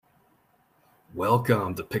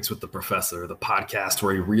Welcome to Picks with the Professor, the podcast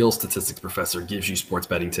where a real statistics professor gives you sports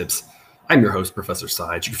betting tips. I'm your host, Professor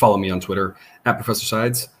Sides. You can follow me on Twitter at Professor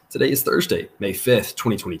Sides. Today is Thursday, May 5th,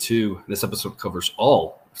 2022. And this episode covers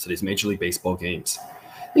all of today's Major League Baseball games.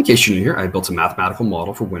 In case you're new here, I built a mathematical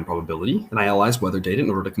model for win probability, and I analyzed weather data in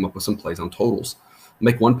order to come up with some plays on totals. I'll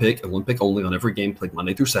make one pick and one pick only on every game played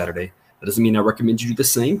Monday through Saturday. That doesn't mean I recommend you do the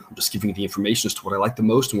same. I'm just giving you the information as to what I like the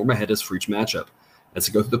most and where my head is for each matchup. As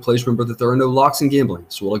I go through the plays, remember that there are no locks in gambling,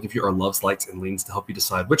 so we'll give you our loves, likes, and leans to help you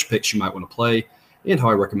decide which picks you might want to play and how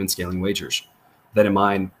I recommend scaling wagers. With that in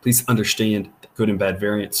mind, please understand that good and bad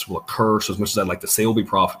variance will occur, so as much as I'd like to say we'll be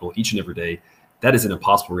profitable each and every day, that is an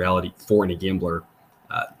impossible reality for any gambler.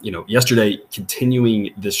 Yesterday,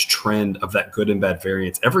 continuing this trend of that good and bad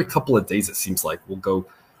variance, every couple of days it seems like we'll go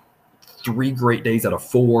 3 great days out of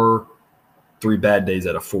 4, 3 bad days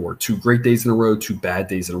out of 4, 2 great days in a row, 2 bad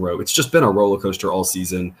days in a row. It's just been a roller coaster all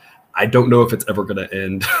season. I don't know if it's ever going to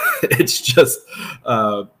end. It's just,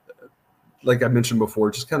 like I mentioned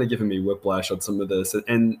before, just kind of giving me whiplash on some of this.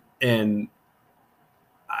 And I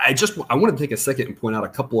want to take a second and point out a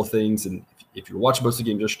couple of things. And if you're watching most of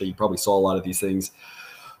the games yesterday, you probably saw a lot of these things.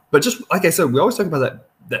 But just like I said, we always talk about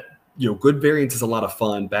that good variance is a lot of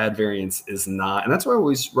fun, bad variance is not. And that's why I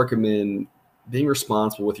always recommend being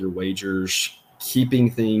responsible with your wagers,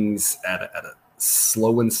 keeping things at a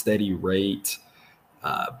slow and steady rate,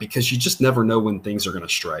 because you just never know when things are going to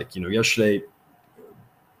strike. Yesterday,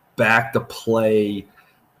 back to play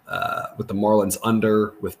with the Marlins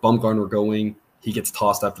under, with Bumgarner going, he gets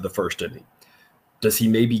tossed after the first inning. Does he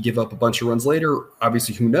maybe give up a bunch of runs later?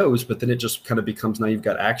 Obviously, who knows? But then it just kind of becomes, now you've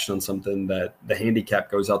got action on something that the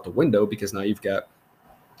handicap goes out the window, because now you've got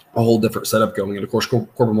a whole different setup going. And of course,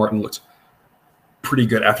 Corbin Martin looks pretty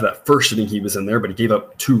good after that first inning he was in there, but he gave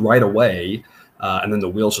up 2 right away, and then the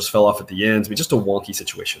wheels just fell off at the ends. Just a wonky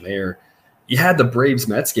situation there. You had the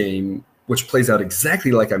Braves-Mets game, which plays out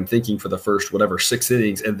exactly like I'm thinking for the first 6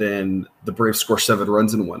 innings, and then the Braves score 7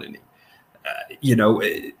 runs in 1 inning.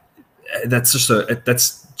 That's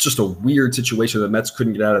just a weird situation. The Mets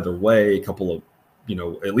couldn't get out of their way. A couple of,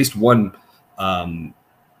 at least one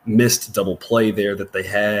missed double play there that they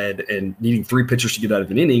had, and needing 3 pitchers to get out of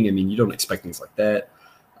an inning. You don't expect things like that.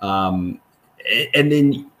 And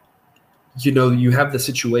then, you have the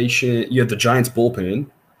situation, you have the Giants bullpen,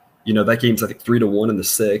 that game's, I think, 3-1 in the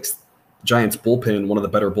 6th. Giants bullpen, one of the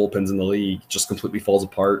better bullpens in the league, just completely falls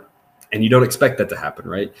apart. And you don't expect that to happen,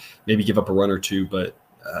 right? Maybe give up a run or 2, but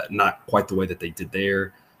not quite the way that they did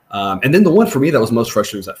there. And then the one for me that was most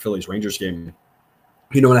frustrating was that Phillies-Rangers game.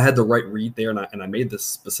 And I had the right read there, and I made this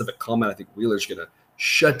specific comment. I think Wheeler's going to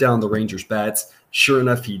shut down the Rangers' bats. Sure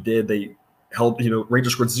enough, he did. They held,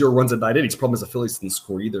 Rangers scored 0 runs in 9 innings. Problem is the Phillies didn't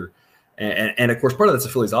score either. And of course, part of that's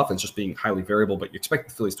the Phillies' offense just being highly variable, but you expect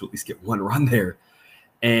the Phillies to at least get 1 run there.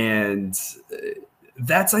 And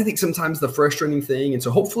that's, I think, sometimes the frustrating thing. And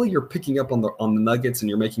so hopefully you're picking up on the nuggets and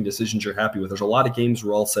you're making decisions you're happy with. There's a lot of games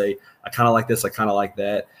where I'll say, I kind of like this, I kind of like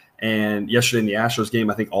that. And yesterday in the Astros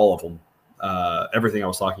game, I think all of them, everything I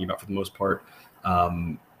was talking about for the most part,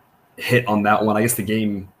 hit on that one. I guess the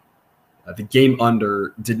game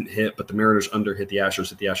under didn't hit, but the Mariners under hit the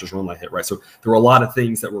Astros run line hit, right? So there were a lot of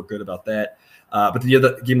things that were good about that. But the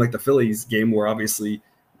other game, like the Phillies game, where obviously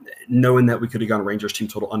knowing that we could have gone Rangers team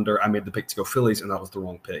total under, I made the pick to go Phillies, and that was the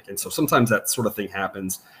wrong pick. And so sometimes that sort of thing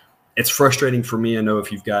happens. It's frustrating for me. I know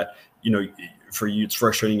if you've got, for you, it's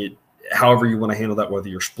frustrating. However you want to handle that, whether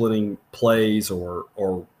you're splitting plays or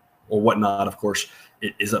whatnot, of course,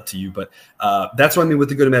 it is up to you. But that's what I mean with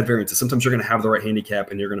the good and bad variances. Sometimes you're going to have the right handicap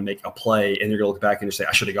and you're going to make a play and you're going to look back and you say,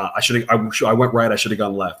 I went right, I should have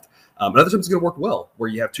gone left. But other times it's going to work well, where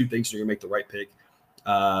you have 2 things and you're going to make the right pick.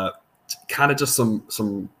 Kind of just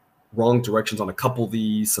some wrong directions on a couple of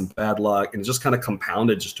these, some bad luck, and it just kind of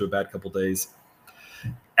compounded just to a bad couple of days.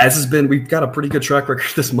 As has been, we've got a pretty good track record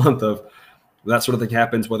this month of that sort of thing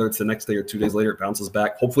happens, whether it's the next day or 2 days later, it bounces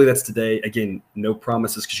back. Hopefully that's today. Again, no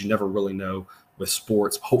promises because you never really know with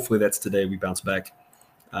sports. Hopefully that's today. We bounce back.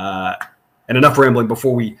 And enough rambling.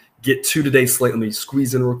 Before we get to today's slate, let me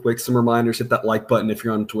squeeze in real quick some reminders. Hit that like button if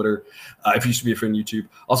you're on Twitter, if you used to be a friend on YouTube.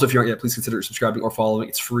 Also, if you aren't yet, please consider subscribing or following.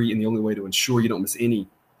 It's free and the only way to ensure you don't miss any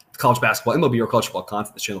college basketball, MLB, or college football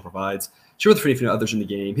content this channel provides. Share with a friend if you know others in the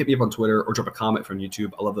game. Hit me up on Twitter or drop a comment from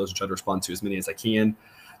YouTube. I love those and try to respond to as many as I can.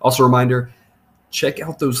 Also, a reminder, check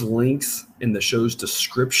out those links in the show's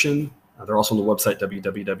description. They're also on the website,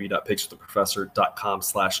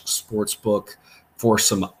 www.pickswiththeprofessor.com/sportsbook, for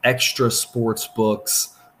some extra sports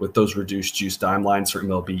books with those reduced juice dime lines for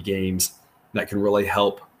MLB games that can really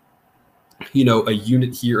help, a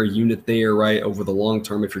unit here, a unit there, right, over the long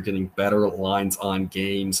term if you're getting better lines on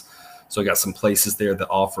games. So I got some places there that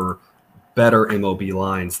offer better MOB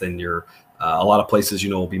lines than your a lot of places,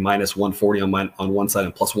 will be minus 140 on one side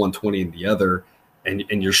and plus 120 in the other. And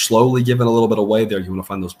you're slowly giving a little bit away there. You want to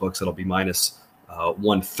find those books that'll be minus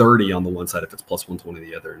 130 on the one side if it's plus 120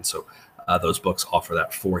 the other. And so those books offer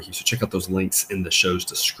that for you. So check out those links in the show's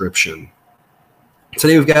description.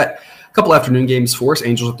 Today we've got a couple afternoon games for us.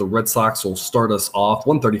 Angels at the Red Sox will start us off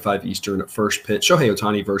 1:35 Eastern at first pitch. Shohei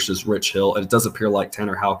Ohtani versus Rich Hill. And it does appear like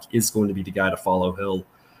Tanner Houck is going to be the guy to follow Hill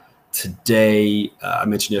today. I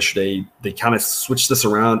mentioned yesterday they kind of switched this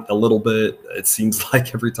around a little bit. It seems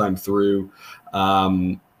like every time through.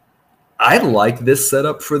 I like this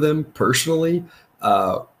setup for them personally.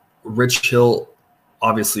 Rich Hill,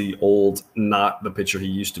 obviously old, not the pitcher he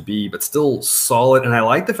used to be, but still solid. And I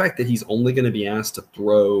like the fact that he's only going to be asked to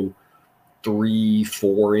throw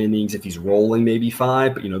 3-4 innings. If he's rolling, maybe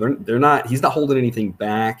 5, but they're not, he's not holding anything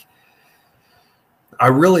back. I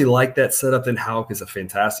really like that setup. Then Houck is a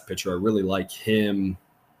fantastic pitcher. I really like him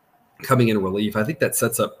coming in relief. I think that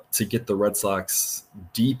sets up to get the Red Sox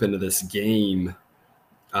deep into this game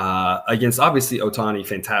against obviously Ohtani,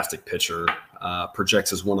 fantastic pitcher,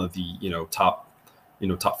 projects as one of the top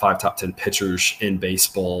 5, top 10 pitchers in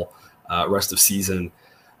baseball rest of season.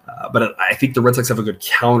 But I think the Red Sox have a good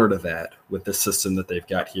counter to that with this system that they've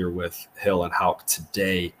got here with Hill and Houck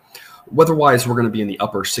today. Weather-wise, we're going to be in the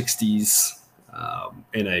upper 60s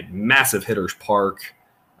in a massive hitter's park.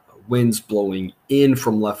 Winds blowing in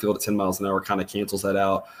from left field at 10 miles an hour kind of cancels that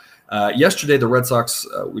out. Yesterday, the Red Sox,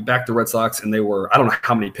 we backed the Red Sox, and they were, I don't know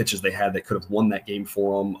how many pitches they had that could have won that game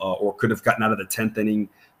for them or could have gotten out of the 10th inning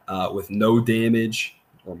with no damage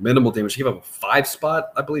or minimal damage. He gave up a 5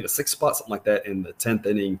 spot, I believe, a 6 spot, something like that in the 10th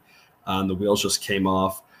inning. The wheels just came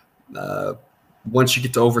off. Once you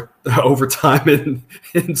get to overtime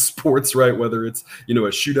in sports, right, whether it's, a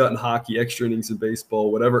shootout in hockey, extra innings in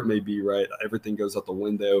baseball, whatever it may be, right, everything goes out the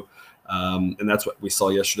window. And that's what we saw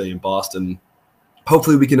yesterday in Boston.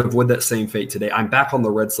 Hopefully we can avoid that same fate today. I'm back on the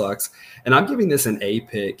Red Sox, and I'm giving this an A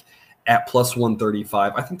pick at plus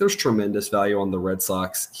 135. I think there's tremendous value on the Red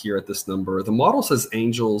Sox here at this number. The model says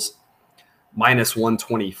Angels minus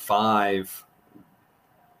 125.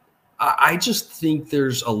 I just think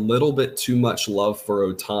there's a little bit too much love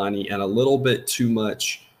for Ohtani and a little bit too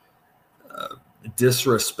much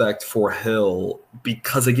disrespect for Hill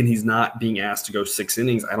because, again, he's not being asked to go 6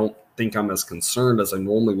 innings. I don't think I'm as concerned as I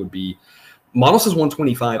normally would be. Model says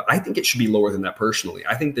 125. I think it should be lower than that personally.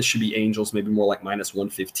 I think this should be Angels, maybe more like minus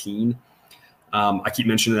 115. I keep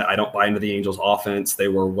mentioning that I don't buy into the Angels offense. They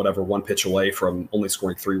were one pitch away from only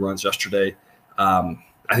scoring 3 runs yesterday. I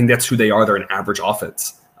think that's who they are. They're an average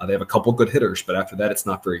offense. They have a couple good hitters, but after that, it's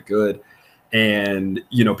not very good. And,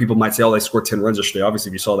 people might say, they scored 10 runs yesterday. Obviously,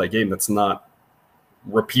 if you saw that game, that's not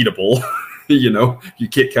repeatable. You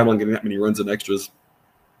can't count on getting that many runs and extras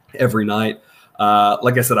every night.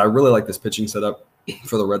 Like I said, I really like this pitching setup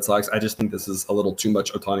for the Red Sox. I just think this is a little too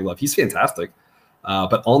much Ohtani love. He's fantastic.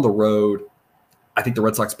 But on the road, I think the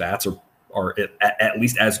Red Sox bats are at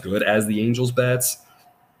least as good as the Angels bats.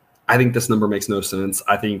 I think this number makes no sense.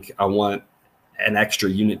 I think I want an extra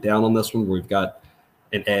unit down on this one where we've got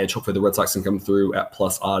an edge. Hopefully the Red Sox can come through at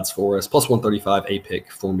plus odds for us. Plus 135, a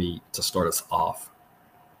pick for me to start us off.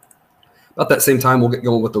 About that same time, we'll get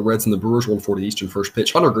going with the Reds and the Brewers, 140 Eastern first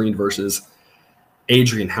pitch. Hunter Green versus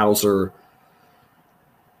Adrian Hauser.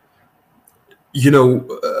 You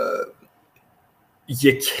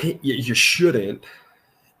shouldn't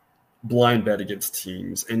blind bet against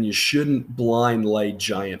teams, and you shouldn't blind lay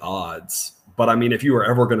giant odds. But, if you were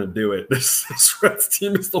ever going to do it, this Reds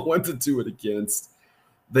team is the one to do it against.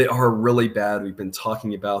 They are really bad. We've been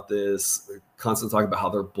talking about this, constantly talking about how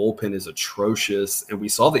their bullpen is atrocious. And we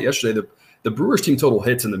saw that yesterday. The Brewers team total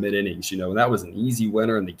hits in the mid-innings, and that was an easy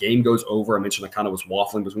winner, and the game goes over. I mentioned I kind of was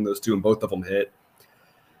waffling between those two, and both of them hit.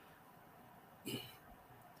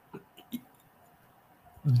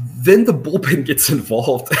 Then the bullpen gets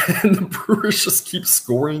involved, and the Brewers just keep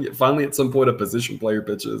scoring. Finally, at some point, a position player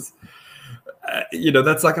pitches.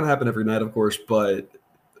 That's not going to happen every night, of course, but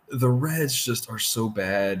the Reds just are so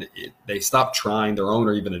bad. They stopped trying. Their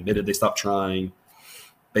owner even admitted they stopped trying,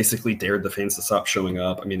 basically dared the fans to stop showing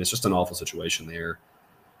up. It's just an awful situation there.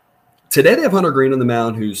 Today, they have Hunter Green on the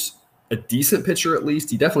mound, who's a decent pitcher at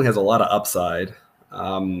least. He definitely has a lot of upside.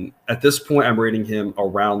 At this point, I'm rating him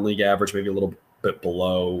around league average, maybe a little bit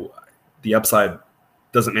below. The upside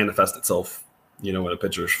doesn't manifest itself, in a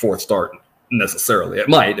pitcher's 4th start necessarily. It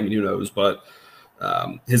might. Who knows? But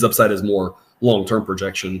his upside is more long-term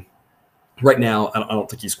projection. Right now, I don't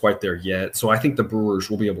think he's quite there yet. So I think the Brewers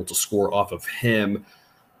will be able to score off of him.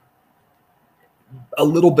 a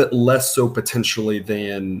little bit less so potentially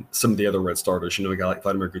than some of the other Red starters. A guy like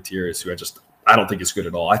Vladimir Gutierrez, who I don't think is good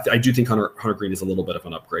at all. I do think Hunter Green is a little bit of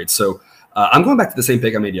an upgrade. So I'm going back to the same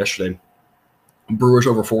pick I made yesterday. Brewers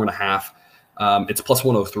over 4.5. It's plus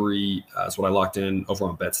 103 is what I locked in over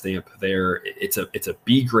on BetStamp there. It's a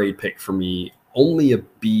B grade pick for me, only a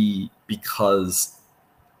B because,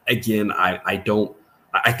 again, I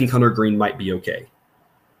think Hunter Green might be okay.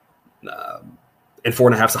 And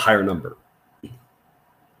 4.5 is a higher number.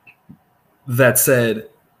 That said,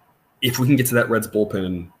 if we can get to that Reds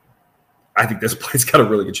bullpen, I think this play's got a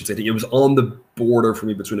really good chance. I think it was on the border for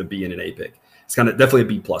me between a B and an A pick. It's kind of definitely a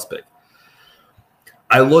B plus pick.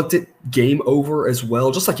 I looked at game over as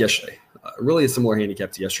well, just like yesterday. Really a similar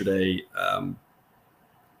handicap to yesterday.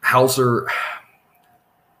 Hauser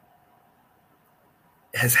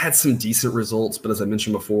has had some decent results, but as I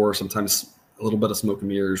mentioned before, sometimes a little bit of smoke and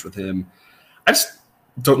mirrors with him. I just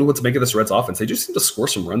don't know what to make of this Reds offense. They just seem to score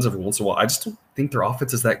some runs every once in a while. I just don't think their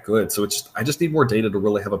offense is that good. So I just need more data to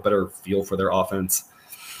really have a better feel for their offense.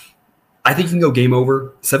 I think you can go game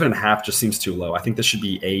over. 7.5 just seems too low. I think this should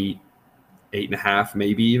be 8.5,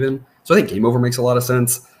 maybe even. So I think game over makes a lot of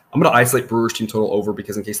sense. I'm going to isolate Brewers team total over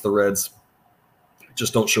because in case the Reds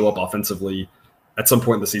just don't show up offensively at some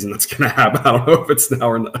point in the season, that's going to happen. I don't know if it's now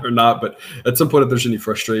or not, but at some point if there's any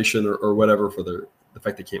frustration or whatever for the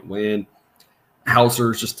fact they can't win,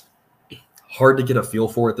 Hauser is just hard to get a feel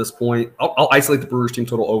for at this point. I'll isolate the Brewers team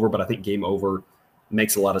total over, but I think game over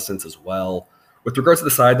makes a lot of sense as well. With regards to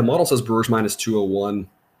the side, the model says Brewers minus 201.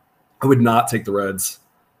 I would not take the Reds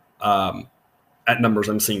at numbers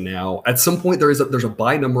I'm seeing now. At some point, there's a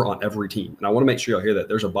buy number on every team, and I want to make sure y'all hear that.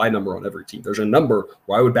 There's a buy number on every team. There's a number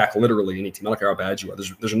where I would back literally any team. I don't care how bad you are.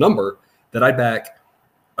 There's a number that I back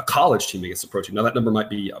a college team against a pro team. Now that number might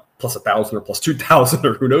be plus 1,000 or plus 2,000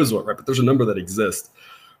 or who knows what, right? But there's a number that exists.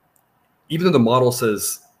 Even though the model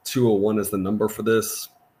says 201 is the number for this,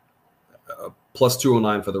 plus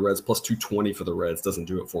 209 for the Reds, plus 220 for the Reds doesn't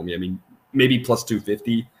do it for me. I mean, maybe plus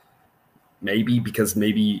 250, maybe because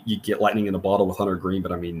maybe you get lightning in a bottle with Hunter Green.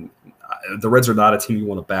 But I mean, the Reds are not a team you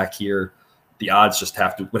want to back here. The odds just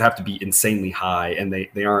would have to be insanely high, and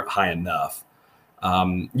they aren't high enough.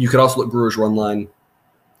 You could also look Brewers run line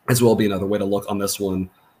as well, be another way to look on this one.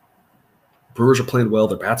 Brewers are playing well.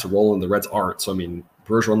 Their bats are rolling. The Reds aren't. So, I mean,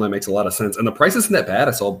 Brewers run line makes a lot of sense. And the price isn't that bad.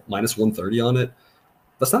 I saw minus 130 on it.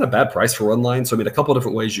 That's not a bad price for run line. So, I mean, a couple of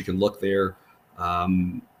different ways you can look there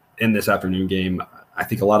in this afternoon game. I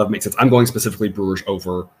think a lot of it makes sense. I'm going specifically Brewers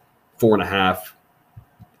over 4.5.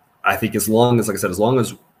 I think as long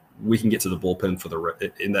as we can get to the bullpen for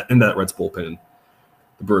in that Reds bullpen,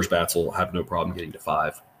 the Brewers bats will have no problem getting to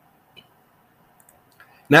 5.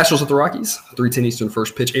 Nationals at the Rockies, 3:10 Eastern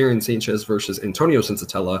first pitch. Aaron Sanchez versus Antonio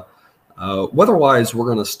Senzatella. Weather-wise, we're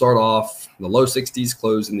going to start off in the low 60s,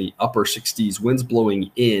 close in the upper 60s, winds blowing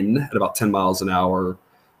in at about 10 miles an hour.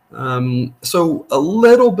 So a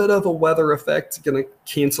little bit of a weather effect going to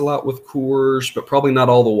cancel out with Coors, but probably not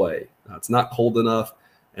all the way. It's not cold enough,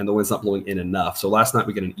 and the wind's not blowing in enough. So last night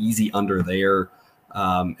we got an easy under there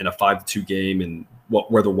in a 5-2 game, and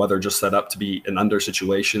where the weather just set up to be an under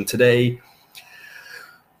situation. Today,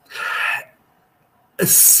 a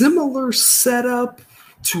similar setup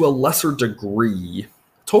to a lesser degree.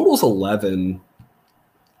 Total's 11.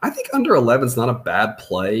 I think under 11 is not a bad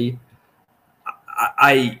play.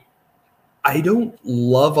 I don't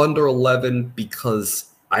love under 11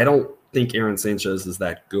 because I don't think Aaron Sanchez is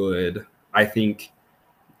that good. I think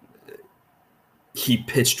he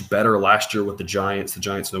pitched better last year with the Giants. The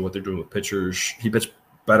Giants know what they're doing with pitchers. He pitched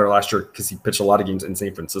better last year because he pitched a lot of games in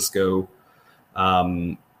San Francisco.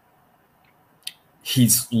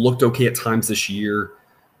 He's looked okay at times this year,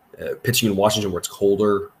 pitching in Washington where it's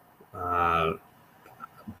colder.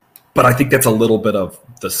 But I think that's a little bit of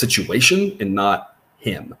the situation and not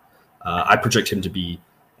him. I project him to be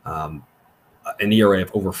an ERA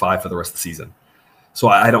of over 5 for the rest of the season. So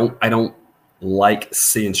I don't like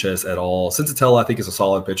Sanchez at all. Senzatella, I think, is a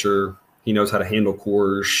solid pitcher. He knows how to handle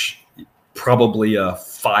Coors. Probably a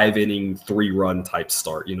 5-inning, 3-run type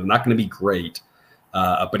start. Not going to be great,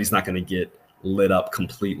 but he's not going to get lit up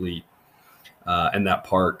completely in that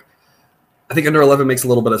park. I think under 11 makes a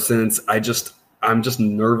little bit of sense. I'm just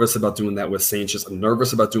nervous about doing that with Sanchez. I'm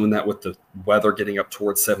nervous about doing that with the weather getting up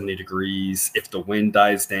towards 70 degrees. If the wind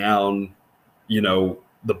dies down,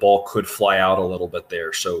 the ball could fly out a little bit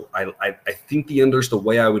there. So I think the under's the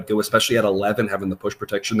way I would go, especially at 11, having the push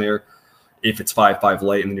protection there. If it's 5-5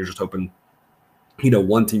 late and then you're just hoping,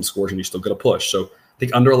 one team scores and you still get a push. So I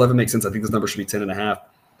think under 11 makes sense. I think this number should be 10.5.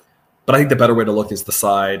 But I think the better way to look is the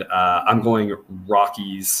side. I'm going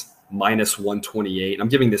Rockies minus 128. I'm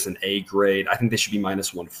giving this an A grade. I think they should be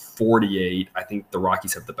minus 148. I think the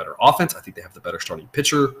Rockies have the better offense. I think they have the better starting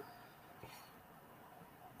pitcher.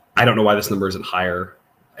 I don't know why this number isn't higher.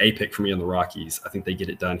 A pick for me on the Rockies. I think they get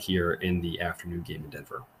it done here in the afternoon game in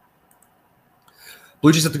Denver.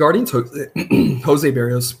 Blue Jays at the Guardians. Jose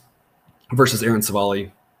Berrios versus Aaron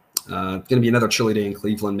Savali. Going to be another chilly day in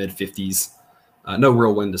Cleveland, mid-50s. No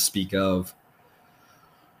real wind to speak of.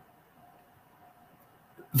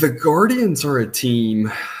 The Guardians are a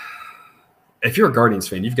team. If you're a Guardians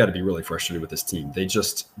fan, you've got to be really frustrated with this team.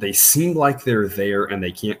 They seem like they're there and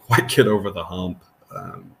they can't quite get over the hump.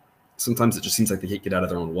 Sometimes it just seems like they can't get out of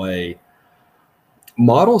their own way.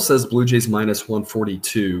 Model says Blue Jays minus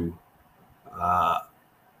 142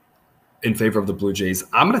 in favor of the Blue Jays.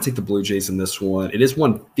 I'm going to take the Blue Jays in this one. It is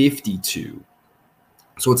 152.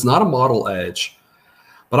 So it's not a model edge.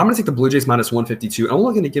 But I'm going to take the Blue Jays minus 152. I'm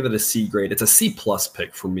only going to give it a C grade. It's a C plus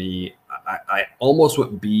pick for me. I almost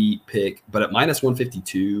went B pick, but at minus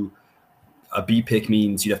 152, a B pick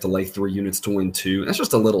means you'd have to lay 3 units to win 2. That's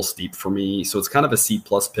just a little steep for me. So it's kind of a C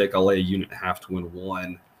plus pick. I'll lay 1.5 units to win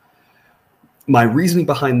 1. My reasoning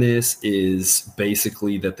behind this is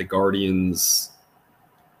basically that the Guardians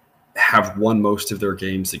have won most of their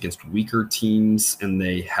games against weaker teams, and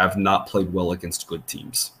they have not played well against good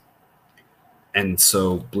teams. And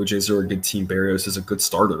so Blue Jays are a good team. Berrios is a good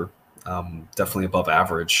starter, definitely above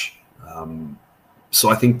average. So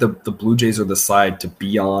I think the Blue Jays are the side to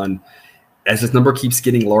be on. As this number keeps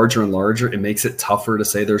getting larger and larger, it makes it tougher to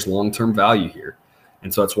say there's long-term value here.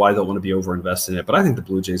 And so that's why I don't want to be over-invested in it. But I think the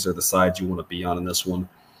Blue Jays are the side you want to be on in this one.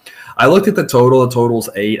 I looked at the total. The total's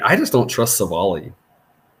 8. I just don't trust Savali.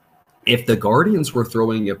 If the Guardians were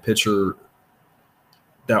throwing a pitcher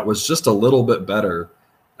that was just a little bit better,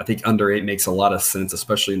 I think under 8 makes a lot of sense,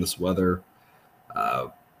 especially in this weather.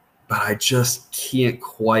 But I just can't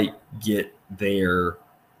quite get there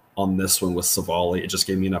on this one with Savali. It just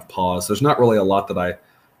gave me enough pause. There's not really a lot that I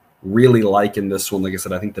really like in this one. Like I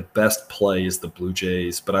said, I think the best play is the Blue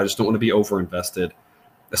Jays, but I just don't want to be over-invested,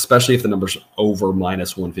 especially if the number's over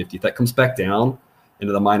minus 150. If that comes back down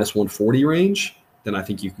into the minus 140 range, then I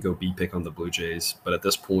think you can go B pick on the Blue Jays. But at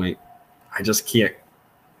this point, I just can't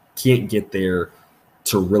get there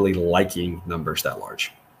to really liking numbers that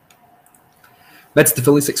large. Mets to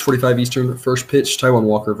Philly, 6:45 Eastern. First pitch, Taijuan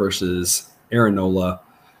Walker versus Aaron Nola.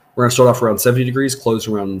 We're going to start off around 70 degrees, close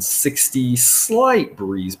around 60. Slight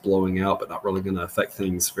breeze blowing out, but not really going to affect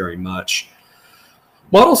things very much.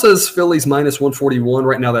 Model says Phillies minus 141.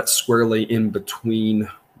 Right now, that's squarely in between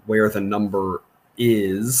where the number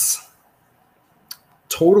is.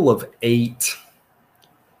 Total of 8.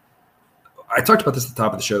 I talked about this at the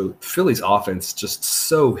top of the show. Phillies offense just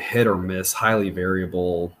so hit or miss, highly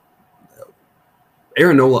variable.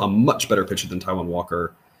 Aaron Nola, a much better pitcher than Taijuan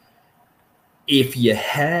Walker. If you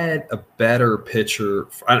had a better pitcher,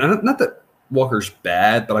 not that Walker's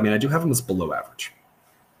bad, but I do have him as below average.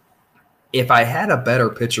 If I had a better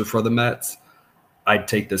pitcher for the Mets, I'd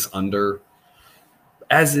take this under.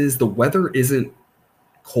 As is, the weather isn't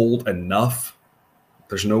cold enough.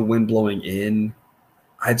 There's no wind blowing in.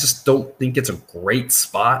 I just don't think it's a great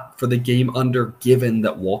spot for the game under, given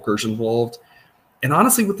that Walker's involved. And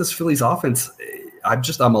honestly, with this Phillies offense,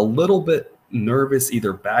 I'm a little bit nervous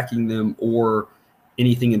either backing them or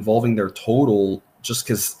anything involving their total, just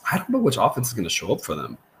because I don't know which offense is going to show up for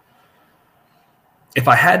them. If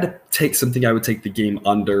I had to take something, I would take the game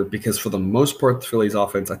under, because for the most part, the Phillies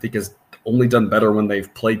offense, I think, has only done better when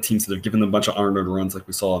they've played teams that have given them a bunch of unearned runs, like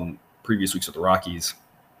we saw in previous weeks with the Rockies.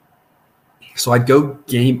 So I'd go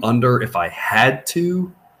game under if I had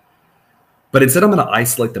to. But instead, I'm going to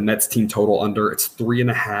isolate the Mets team total under. It's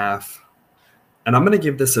 3.5. And I'm going to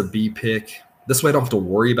give this a B pick. This way I don't have to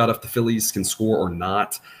worry about if the Phillies can score or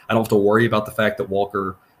not. I don't have to worry about the fact that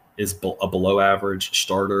Walker is a below average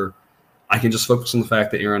starter. I can just focus on the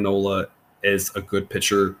fact that Aaron Nola is a good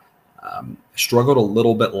pitcher. Struggled a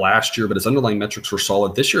little bit last year, but his underlying metrics were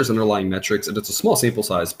solid. This year's underlying metrics, and it's a small sample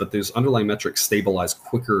size, but those underlying metrics stabilize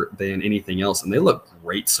quicker than anything else, and they look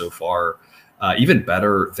great so far, even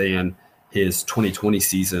better than his 2020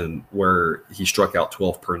 season where he struck out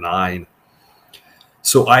 12 per 9.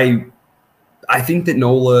 So I think that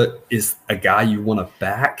Nola is a guy you want to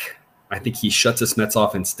back. I think he shuts this Mets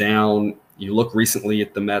offense down. You look recently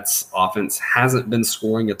at the Mets offense, hasn't been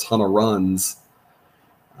scoring a ton of runs.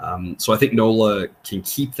 So I think Nola can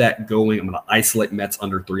keep that going. I'm going to isolate Mets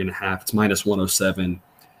under 3.5. It's minus 107.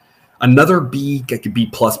 Another B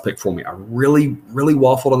plus pick for me. I really, really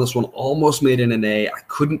waffled on this one. Almost made it an A. I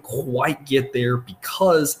couldn't quite get there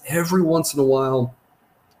because every once in a while,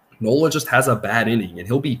 Nola just has a bad inning, and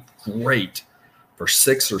he'll be great for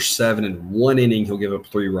 6 or 7 in one inning, he'll give up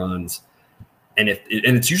 3 runs. And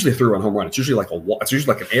it's usually a 3-run home run. It's usually like it's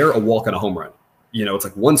usually like an error, a walk, and a home run. It's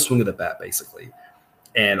like one swing of the bat, basically.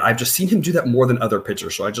 And I've just seen him do that more than other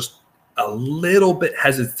pitchers. So I just a little bit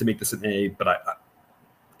hesitant to make this an A, but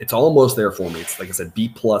it's almost there for me. It's like I said,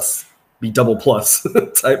 B+, B double plus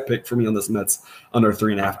type pick for me on this Mets under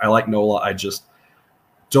 3.5. I like Nola. I just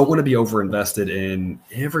don't want to be overinvested in.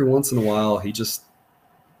 Every once in a while, he just,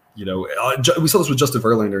 we saw this with Justin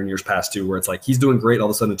Verlander in years past too, where it's like he's doing great. All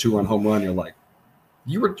of a sudden, a 2-run home run. You're like,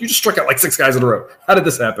 you just struck out like 6 guys in a row. How did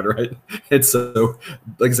this happen, right? And so,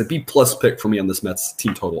 like I said, B+ pick for me on this Mets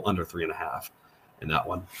team total under 3.5 in that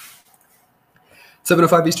one.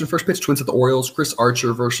 7:05 Eastern, first pitch, Twins at the Orioles. Chris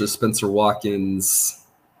Archer versus Spencer Watkins.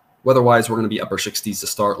 Weather-wise, we're going to be upper 60s to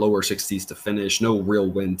start, lower 60s to finish. No real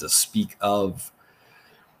wind to speak of.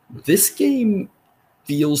 This game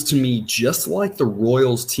feels to me just like the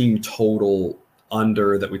Royals team total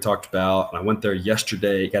under that we talked about. And I went there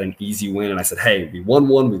yesterday, got an easy win, and I said, hey, we won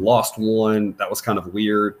 1, we lost 1. That was kind of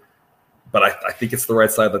weird. But I think it's the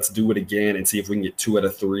right side. Let's do it again and see if we can get 2 out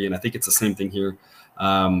of 3. And I think it's the same thing here.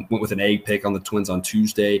 Went with an A pick on the Twins on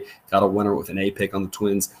Tuesday. Got a winner with an A pick on the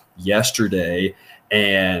Twins yesterday.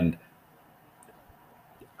 And,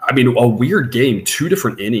 I mean, a weird game, 2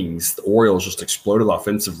 different innings. The Orioles just exploded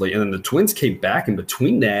offensively. And then the Twins came back in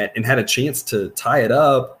between that and had a chance to tie it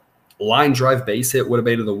up. Line drive base hit would have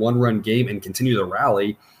made it a 1-run game and continue the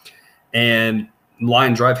rally. And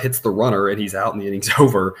line drive hits the runner, and he's out and the inning's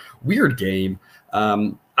over. Weird game.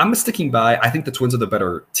 I'm sticking by. I think the Twins are the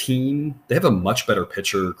better team. They have a much better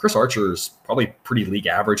pitcher. Chris Archer is probably pretty league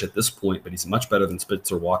average at this point, but he's much better than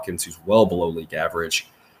Spencer Watkins, who's well below league average.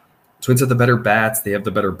 Twins have the better bats. They have the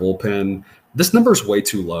better bullpen. This number is way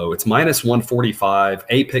too low. It's -145.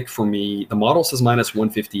 A pick for me. The model says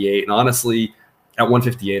 -158. And honestly, at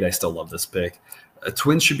 158, I still love this pick.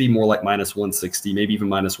 Twins should be more like -160, maybe even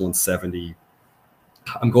 -170.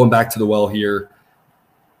 I'm going back to the well here.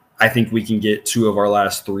 I think we can get 2 of our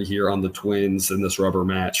last 3 here on the Twins in this rubber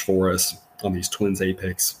match for us on these Twins A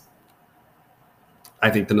picks.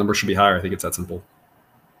 I think the number should be higher. I think it's that simple.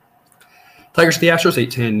 Tigers at the Astros,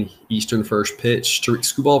 8:10 Eastern, first pitch. Tarik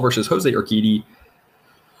Skubal versus Jose Urquidy.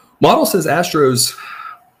 Model says Astros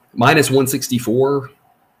 -164.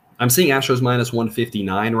 I'm seeing Astros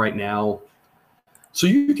 -159 right now. So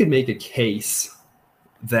you can make a case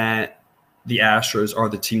that the Astros are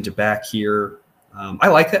the team to back here. I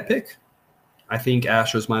like that pick. I think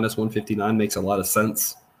Astros -159 makes a lot of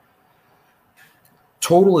sense.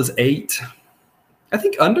 Total is 8. I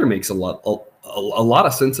think under makes a lot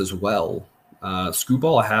of sense as well.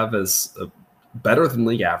 Skubal I have as better than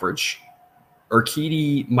league average.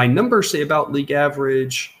 Urquidy, my numbers say about league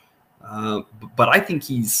average, but I think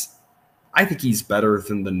he's better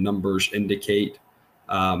than the numbers indicate.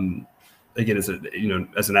 Again, as an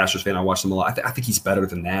Astros fan, I watch them a lot. I think he's better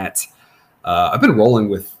than that. I've been rolling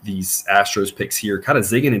with these Astros picks here, kind of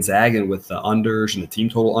zigging and zagging with the unders and the team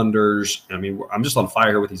total unders. I mean, I'm just on fire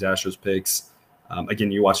here with these Astros picks.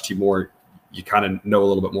 Again, you watch team more, you kind of know a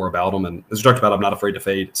little bit more about them. And as we talked about, I'm not afraid to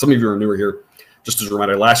fade. Some of you are newer here. Just as a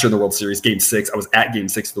reminder, last year in the World Series, Game 6, I was at Game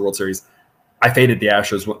 6 of the World Series. I faded the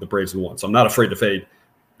Astros, the Braves won. So I'm not afraid to fade.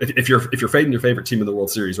 If you're fading your favorite team in the World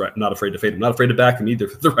Series, right? I'm not afraid to fade. I'm not afraid to back them either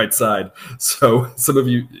for the right side. So some of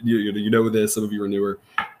you know this. Some of you are newer,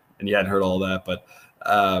 and you hadn't heard all that. But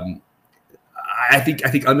I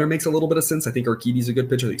think under makes a little bit of sense. I think Urquidy's a good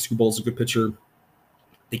pitcher. I think Skubal's a good pitcher.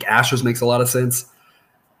 I think Astros makes a lot of sense.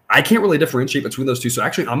 I can't really differentiate between those two. So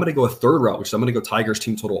actually, I'm going to go a third route, which is I'm going to go Tigers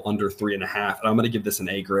team total under 3.5, and I'm going to give this an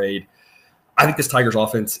A grade. I think this Tigers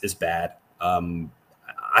offense is bad.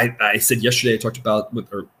 I said yesterday, I talked about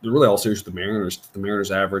really all series with the Mariners. The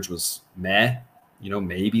Mariners average was meh,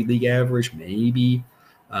 maybe league average, maybe.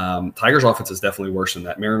 Tigers offense is definitely worse than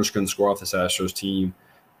that. Mariners couldn't score off this Astros team.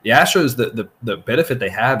 The Astros, the benefit they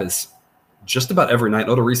have is just about every night,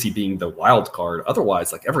 Odorizzi being the wild card.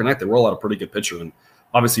 Otherwise, like every night they roll out a pretty good pitcher, and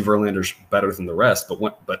obviously Verlander's better than the rest.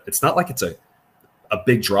 But it's not like it's a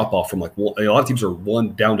big drop off from like a lot of teams are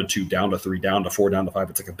 1 down to 2, down to 3, down to 4, down to 5.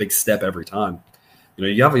 It's like a big step every time.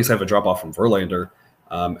 You obviously have a drop off from Verlander,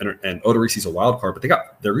 and Odorizzi's a wild card, but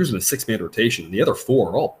they're using a 6-man rotation, and the other 4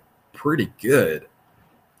 are all pretty good.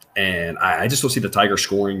 And I just don't see the Tigers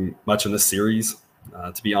scoring much in this series,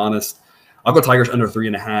 to be honest. I'll go Tigers under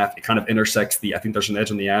 3.5. It kind of intersects I think there's an edge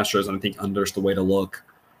on the Astros, and I think under's the way to look.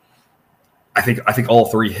 I think all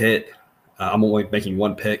 3 hit. I'm only making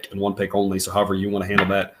 1 pick and 1 pick only, so however you want to handle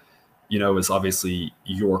that, is obviously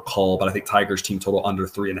your call. But I think Tigers team total under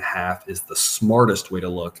 3.5 is the smartest way to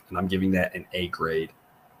look, and I'm giving that an A grade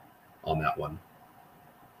on that one.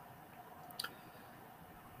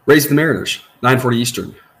 Rays the Mariners, 9:40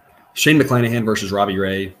 Eastern. Shane McClanahan versus Robbie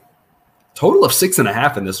Ray. Total of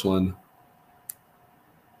 6.5 in this one.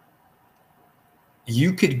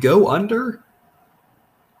 You could go under.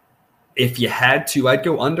 If you had to, I'd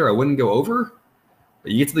go under. I wouldn't go over.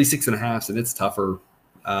 But you get to these 6.5s, and it's tougher.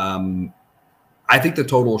 I think the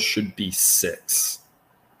total should be 6.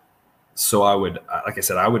 So I would, like I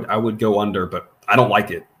said, I would go under, but I don't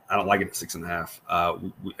like it. I don't like it at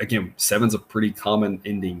 6.5. Again, 7's a pretty common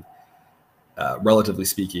ending, relatively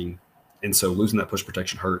speaking, and so losing that push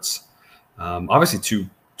protection hurts. Obviously,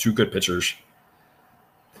 two good pitchers.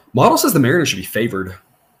 Model says the Mariners should be favored.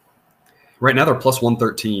 Right now, they're plus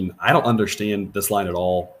 113. I don't understand this line at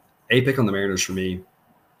all. A pick on the Mariners for me.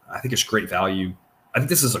 I think it's great value. I think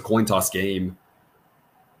this is a coin toss game.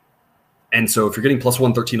 And so if you're getting plus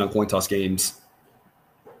 113 on coin toss games,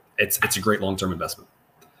 it's a great long-term investment.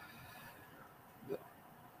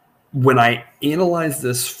 When I analyze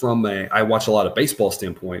this from I watch a lot of baseball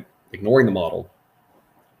standpoint, ignoring the model,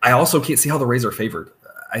 I also can't see how the Rays are favored.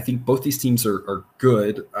 I think both these teams are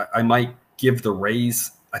good. I might give the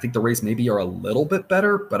Rays, I think the Rays maybe are a little bit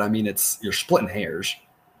better, but I mean, you're splitting hairs.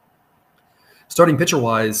 Starting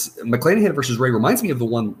pitcher-wise, McClanahan versus Ray reminds me of the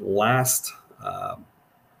one last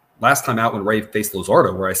time out when Ray faced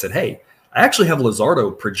Luzardo, where I said, hey, I actually have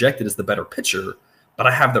Luzardo projected as the better pitcher, but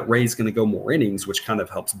I have that Ray's going to go more innings, which kind of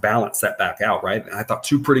helps balance that back out, right? And I thought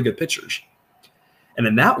 2 pretty good pitchers. And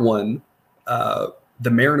in that one, the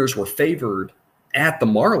Mariners were favored at the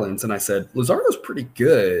Marlins, and I said, Luzardo's pretty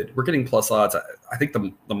good. We're getting plus odds. I think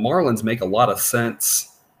the Marlins make a lot of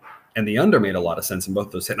sense, and the under made a lot of sense in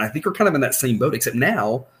both those hits. And I think we're kind of in that same boat, except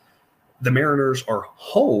now the Mariners are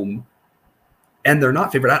home, and they're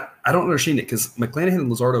not favored. I don't understand it because McClanahan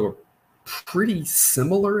and Luzardo are pretty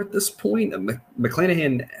similar at this point.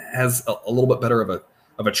 McClanahan has a little bit better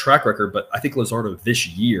of a track record, but I think Luzardo this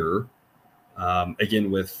year,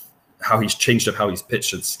 again, with how he's changed up how he's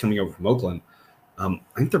pitched, it's coming over from Oakland. I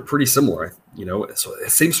think they're pretty similar, so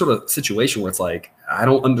same sort of situation where it's like, I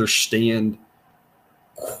don't understand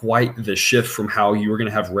quite the shift from how you were going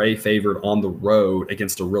to have Ray favored on the road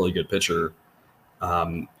against a really good pitcher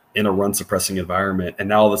in a run suppressing environment. And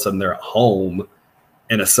now all of a sudden they're at home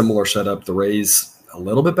in a similar setup. The Rays a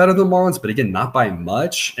little bit better than the Marlins, but again, not by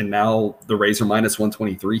much. And now the Rays are minus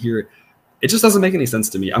 123 here. It just doesn't make any sense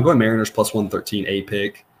to me. I'm going Mariners plus 113 A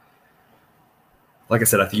pick. Like I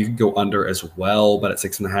said, I think you could go under as well, but at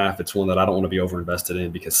 6.5, it's one that I don't want to be over-invested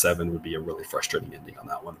in because 7 would be a really frustrating ending on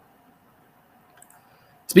that one.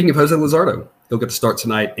 Speaking of Jose Luzardo, he'll get to start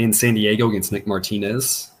tonight in San Diego against Nick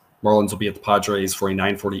Martinez. Marlins will be at the Padres for a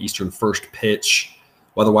 9:40 Eastern first pitch.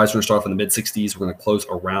 Weather-wise, we're going to start off in the mid-60s. We're going to close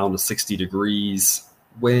around 60 degrees.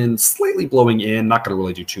 Wind slightly blowing in. Not going to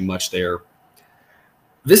really do too much there.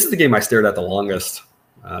 This is the game I stared at the longest,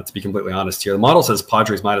 to be completely honest here. The model says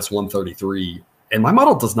Padres minus 133. And my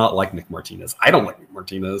model does not like Nick Martinez. I don't like Nick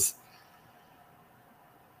Martinez.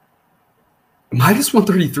 Minus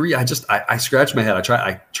 133, I scratch my head.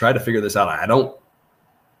 I try to figure this out. I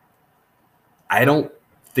don't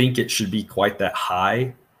think it should be quite that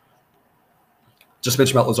high. Just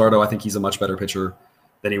mentioned about Luzardo. I think he's a much better pitcher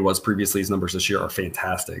than he was previously. His numbers this year are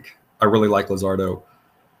fantastic. I really like Luzardo.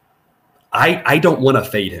 I don't want to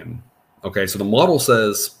fade him. Okay, so the model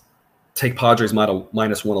says take Padres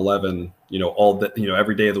minus 111,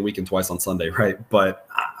 every day of the week and twice on Sunday, right? But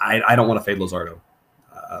I don't want to fade Luzardo,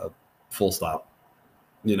 full stop.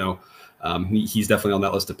 He's definitely on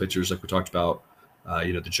that list of pitchers like we talked about,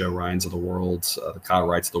 the Joe Ryans of the world, the Kyle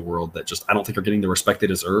Wrights of the world that just I don't think are getting the respect they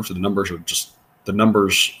deserve. So the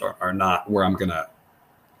numbers are not where I'm gonna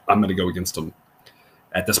go against them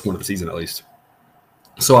at this point of the season, at least.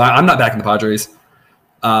 So I'm not backing the Padres.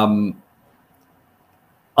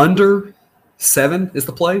 Under 7 is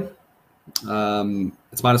the play.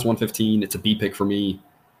 It's minus 115. It's a B pick for me.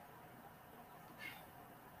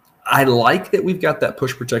 I like that we've got that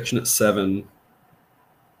push protection at 7.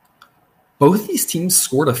 Both these teams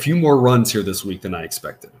scored a few more runs here this week than I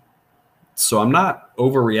expected. So I'm not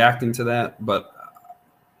overreacting to that, but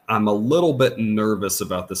I'm a little bit nervous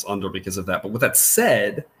about this under because of that. But with that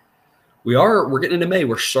said, we're getting into May.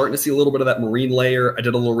 We're starting to see a little bit of that marine layer. I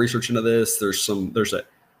did a little research into this.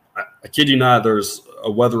 I kid you not, there's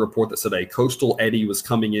a weather report that said a coastal eddy was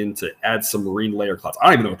coming in to add some marine layer clouds. I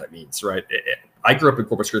don't even know what that means, right? I grew up in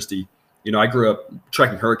Corpus Christi. I grew up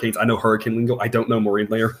tracking hurricanes. I know hurricane lingo. I don't know marine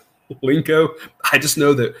layer lingo. I just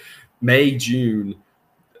know that May, June,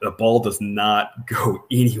 the ball does not go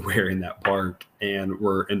anywhere in that park, and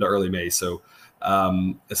we're into early May. So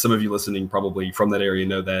some of you listening probably from that area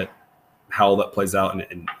know that how that plays out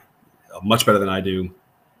and much better than I do.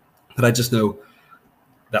 But I just know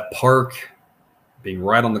that park being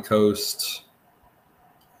right on the coast,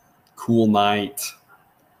 cool night,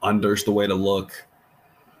 under's the way to look.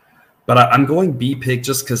 But I'm going B pick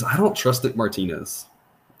just because I don't trust Nick Martinez.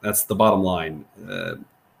 That's the bottom line.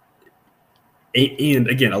 And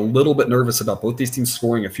again, a little bit nervous about both these teams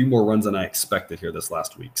scoring a few more runs than I expected here this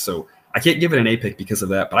last week. So I can't give it an A pick because of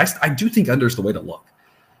that, but I do think under is the way to look.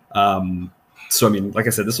 So, I mean, like I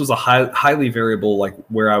said, this was a highly variable, like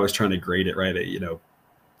where I was trying to grade it, right? You know,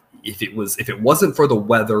 if it wasn't for the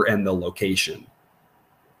weather and the location,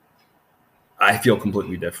 I feel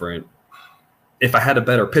completely different. If I had a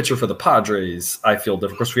better pitcher for the Padres, I feel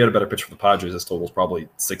different. Of course, if we had a better pitcher for the Padres, this total is probably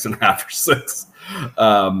 6.5 or 6.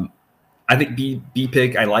 I think B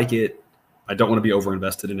pick, I like it. I don't want to be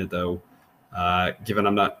over-invested in it, though, given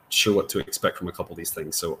I'm not sure what to expect from a couple of these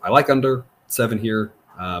things. So I like under 7 here,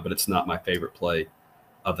 but it's not my favorite play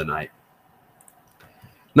of the night.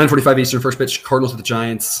 9:45 Eastern, first pitch, Cardinals with the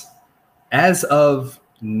Giants. As of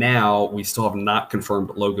now, we still have not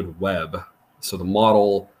confirmed Logan Webb. So the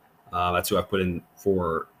model, that's who I put in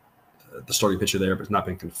for the starting pitcher there, but it's not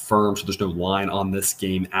been confirmed. So there's no line on this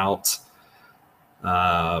game out.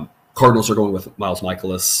 Cardinals are going with Miles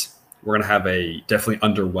Mikolas. We're going to have a definitely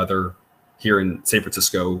under weather here in San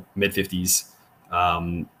Francisco, mid-50s.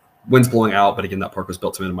 Wind's blowing out, but again, that park was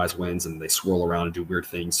built to minimize winds, and they swirl around and do weird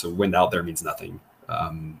things. So wind out there means nothing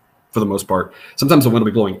for the most part. Sometimes the wind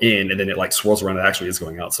will be blowing in, and then it like swirls around. It actually is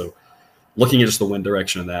going out. So looking at just the wind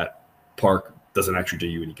direction of that park doesn't actually do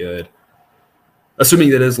you any good.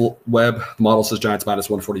 Assuming that is Webb, the model says Giants minus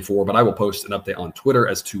 144, but I will post an update on Twitter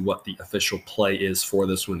as to what the official play is for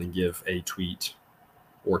this one and give a tweet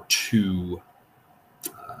or two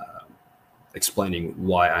explaining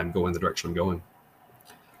why I'm going the direction I'm going.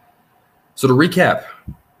 So to recap,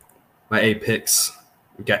 my A picks,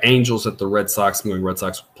 we've got Angels at the Red Sox. I'm going Red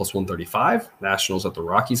Sox plus 135. Nationals at the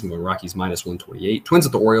Rockies. I'm going Rockies minus 128. Twins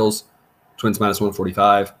at the Orioles. Twins minus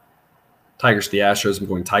 145. Tigers to the Astros. I'm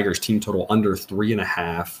going Tigers team total under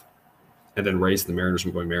 3.5. And then Rays to the Mariners.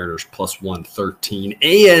 I'm going Mariners plus 113.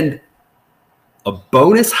 And a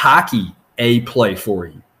bonus hockey A play for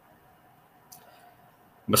you.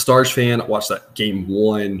 I'm a Stars fan. I watched that game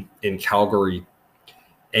 1 in Calgary.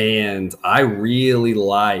 And I really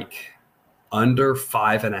like under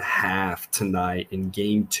 5.5 tonight in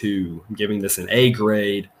game 2. I'm giving this an A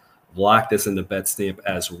grade. Lock this into BetStamp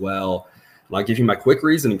as well. And I'll give you my quick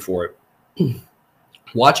reasoning for it.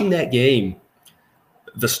 Watching that game,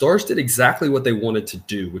 the Stars did exactly what they wanted to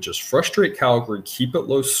do, which is frustrate Calgary, keep it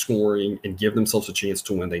low scoring, and give themselves a chance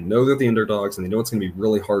to win. They know they're the underdogs, and they know it's going to be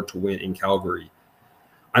really hard to win in Calgary.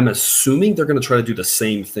 I'm assuming they're going to try to do the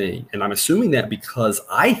same thing, and I'm assuming that because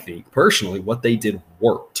I think, personally, what they did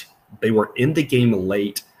worked. They were in the game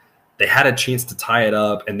late. They had a chance to tie it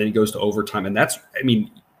up, and then it goes to overtime, and that's, I mean,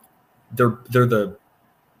 they had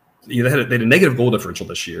a negative goal differential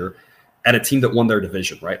this year at a team that won their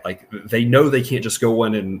division, right? Like they know they can't just go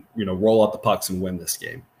in and, roll out the pucks and win this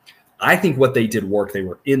game. I think what they did work. They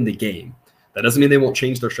were in the game. That doesn't mean they won't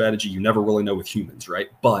change their strategy. You never really know with humans, right?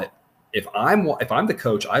 But if I'm the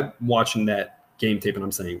coach, I'm watching that game tape and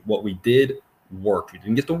I'm saying what we did worked. We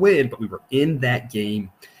didn't get the win, but we were in that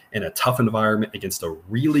game in a tough environment against a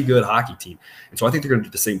really good hockey team. And so I think they're going to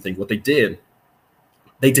do the same thing. What they did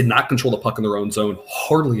not control the puck in their own zone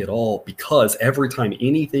hardly at all, because every time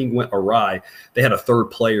anything went awry, they had a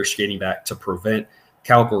third player skating back to prevent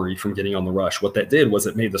Calgary from getting on the rush. What that did was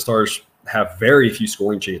it made the Stars have very few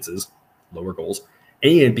scoring chances, lower goals,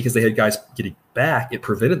 and because they had guys getting back, it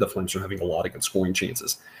prevented the Flames from having a lot of good scoring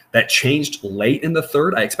chances. That changed late in the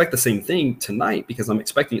third. I expect the same thing tonight because I'm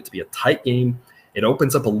expecting it to be a tight game. It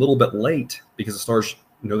opens up a little bit late because the Stars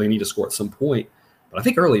know they need to score at some point. But I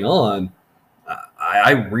think early on,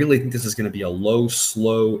 I really think this is going to be a low,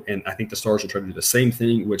 slow, and I think the Stars will try to do the same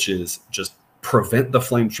thing, which is just prevent the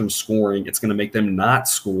Flames from scoring. It's going to make them not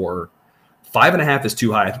score. 5.5 is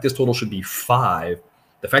too high. I think this total should be 5.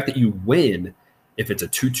 The fact that you win, if it's a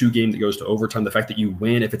 2-2 game that goes to overtime, the fact that you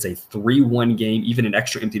win, if it's a 3-1 game, even an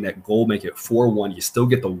extra empty net goal, make it 4-1, you still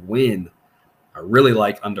get the win. I really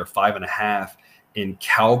like under 5.5 in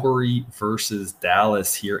Calgary versus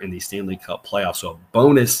Dallas here in the Stanley Cup playoffs. So a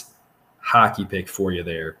bonus hockey pick for you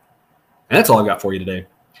there. And that's all I've got for you today.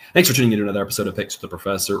 Thanks for tuning in to another episode of Picks with the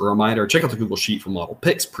Professor. A reminder, check out the Google Sheet for model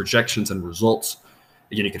picks, projections, and results.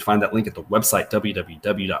 Again, you can find that link at the website,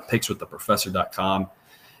 www.pickswiththeprofessor.com.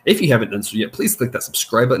 If you haven't done so yet, please click that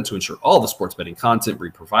subscribe button to ensure all the sports betting content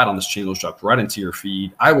we provide on this channel is dropped right into your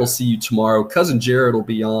feed. I will see you tomorrow. Cousin Jared will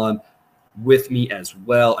be on with me as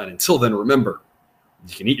well. And until then, remember,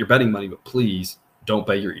 you can eat your betting money, but please don't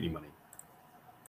bet your eating money.